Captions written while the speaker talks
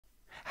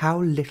how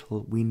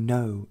little we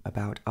know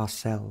about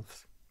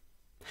ourselves.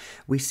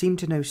 We seem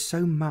to know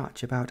so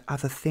much about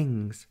other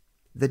things,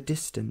 the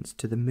distance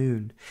to the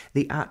moon,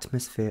 the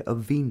atmosphere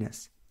of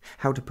Venus,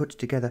 how to put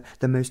together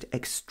the most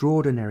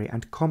extraordinary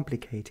and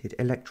complicated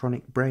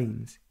electronic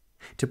brains,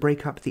 to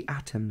break up the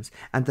atoms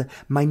and the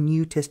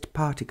minutest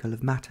particle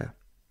of matter.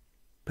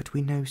 But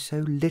we know so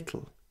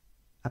little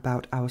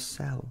about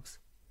ourselves.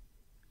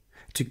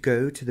 To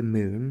go to the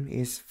moon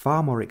is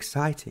far more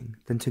exciting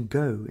than to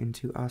go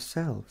into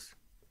ourselves.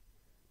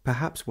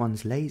 Perhaps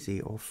one's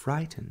lazy or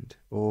frightened,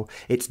 or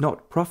it's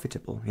not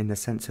profitable in the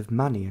sense of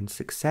money and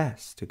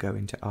success to go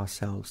into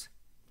ourselves.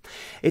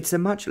 It's a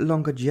much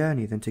longer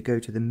journey than to go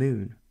to the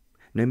moon.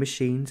 No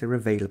machines are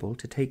available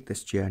to take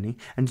this journey,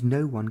 and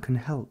no one can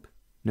help.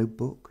 No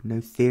book, no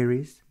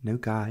theories, no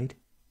guide.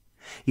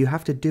 You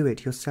have to do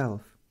it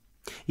yourself.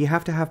 You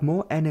have to have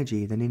more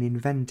energy than in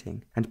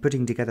inventing and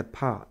putting together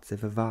parts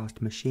of a vast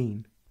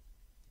machine.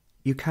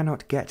 You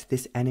cannot get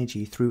this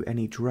energy through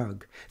any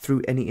drug,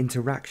 through any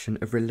interaction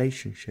of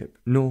relationship,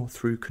 nor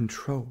through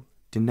control,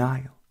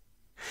 denial.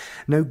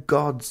 No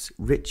gods,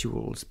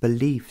 rituals,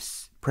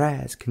 beliefs,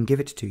 prayers can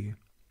give it to you.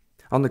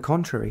 On the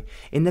contrary,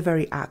 in the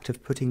very act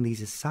of putting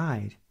these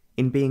aside,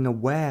 in being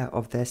aware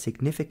of their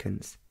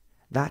significance,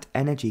 that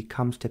energy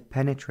comes to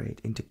penetrate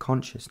into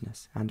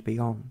consciousness and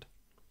beyond.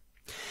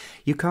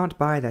 You can't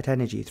buy that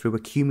energy through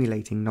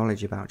accumulating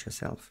knowledge about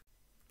yourself.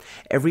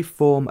 Every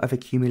form of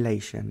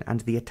accumulation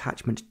and the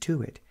attachment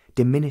to it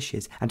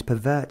diminishes and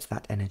perverts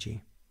that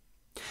energy.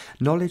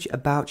 Knowledge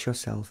about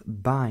yourself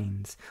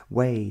binds,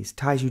 weighs,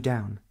 ties you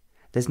down.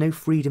 There's no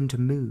freedom to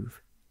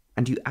move,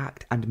 and you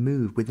act and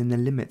move within the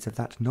limits of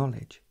that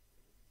knowledge.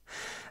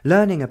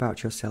 Learning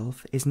about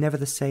yourself is never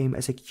the same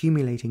as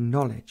accumulating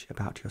knowledge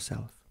about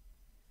yourself.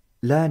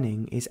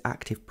 Learning is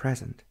active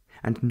present,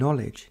 and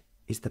knowledge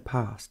is the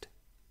past.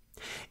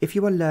 If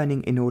you are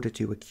learning in order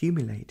to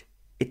accumulate,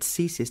 it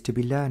ceases to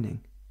be learning.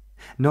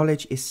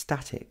 Knowledge is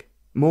static.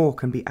 More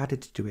can be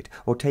added to it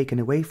or taken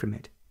away from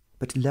it,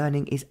 but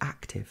learning is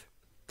active.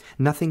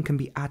 Nothing can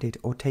be added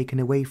or taken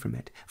away from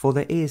it, for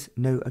there is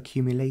no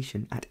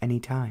accumulation at any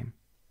time.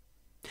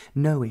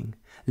 Knowing,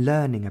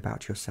 learning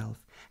about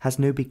yourself, has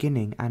no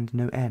beginning and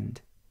no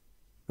end,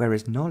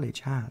 whereas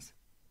knowledge has.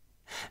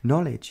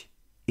 Knowledge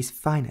is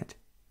finite,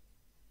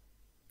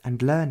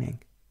 and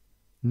learning,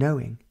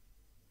 knowing,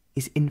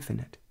 is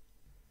infinite.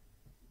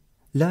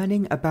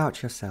 Learning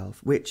about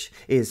yourself, which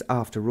is,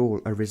 after all,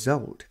 a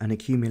result, an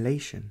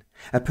accumulation,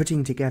 a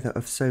putting together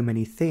of so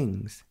many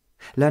things,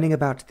 learning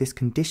about this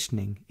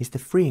conditioning is the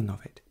freeing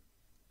of it.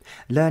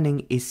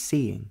 Learning is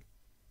seeing.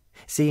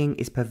 Seeing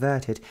is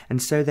perverted,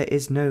 and so there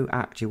is no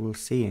actual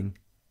seeing,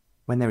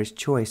 when there is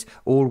choice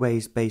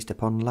always based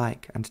upon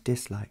like and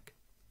dislike.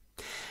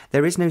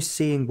 There is no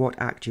seeing what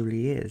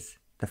actually is,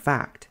 the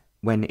fact,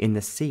 when in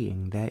the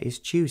seeing there is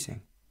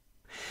choosing.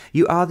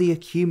 You are the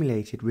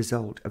accumulated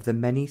result of the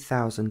many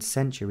thousand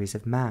centuries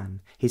of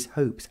man, his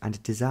hopes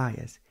and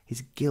desires,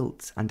 his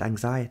guilts and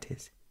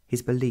anxieties,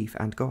 his belief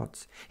and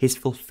gods, his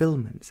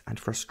fulfillments and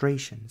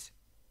frustrations.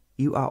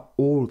 You are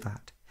all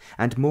that,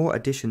 and more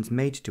additions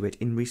made to it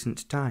in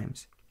recent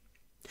times.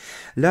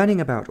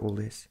 Learning about all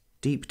this,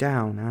 deep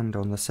down and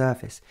on the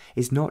surface,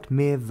 is not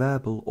mere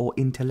verbal or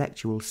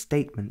intellectual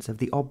statements of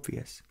the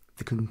obvious,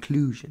 the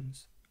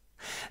conclusions.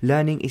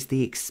 Learning is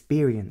the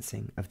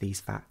experiencing of these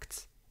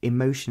facts,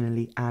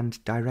 emotionally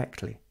and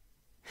directly,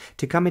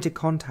 to come into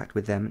contact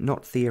with them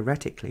not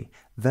theoretically,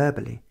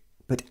 verbally,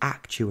 but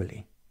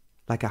actually,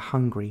 like a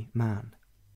hungry man.